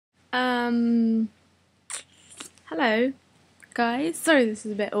Hello, guys. Sorry this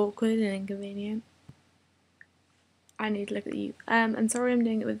is a bit awkward and inconvenient. I need to look at you. I'm sorry I'm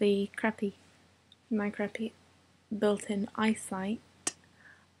doing it with my crappy built-in eyesight.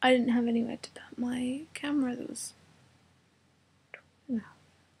 I didn't have anywhere to put my camera. That was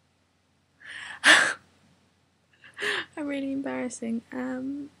really embarrassing.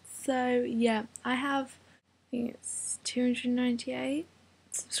 So yeah, I have, I think it's 298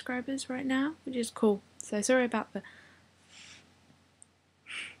 subscribers right now, which is cool. So sorry about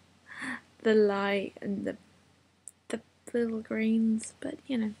the light and the little greens, but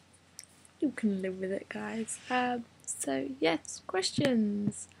you know, you can live with it, guys. So yes,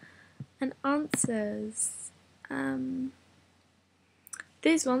 questions and answers.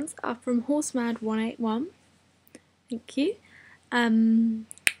 These ones are from HorseMad181. Thank you.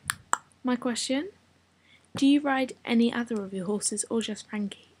 My question: do you ride any other of your horses or just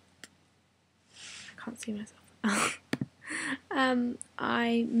Frankie? I can't see myself.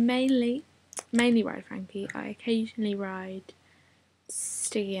 I mainly ride Frankie. I occasionally ride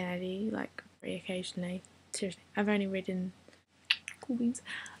Sticky and Eddie, like very occasionally. Seriously, I've only ridden cool beans.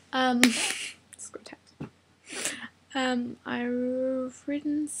 I've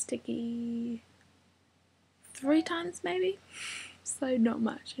ridden Sticky 3 times maybe, so not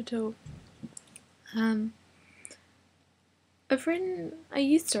much at all. I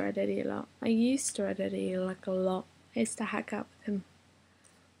used to ride Eddie a lot. I used to ride Eddie like a lot. I used to hack up with him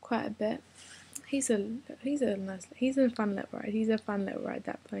quite a bit. He's a fun little ride. He's a fun little ride,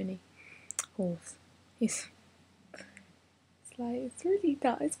 that pony horse. It's really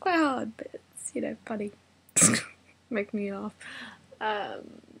tough. It's quite hard, but it's, you know, funny. Make me laugh.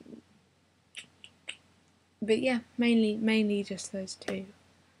 But yeah, mainly just those two.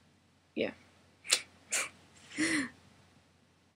 Yeah.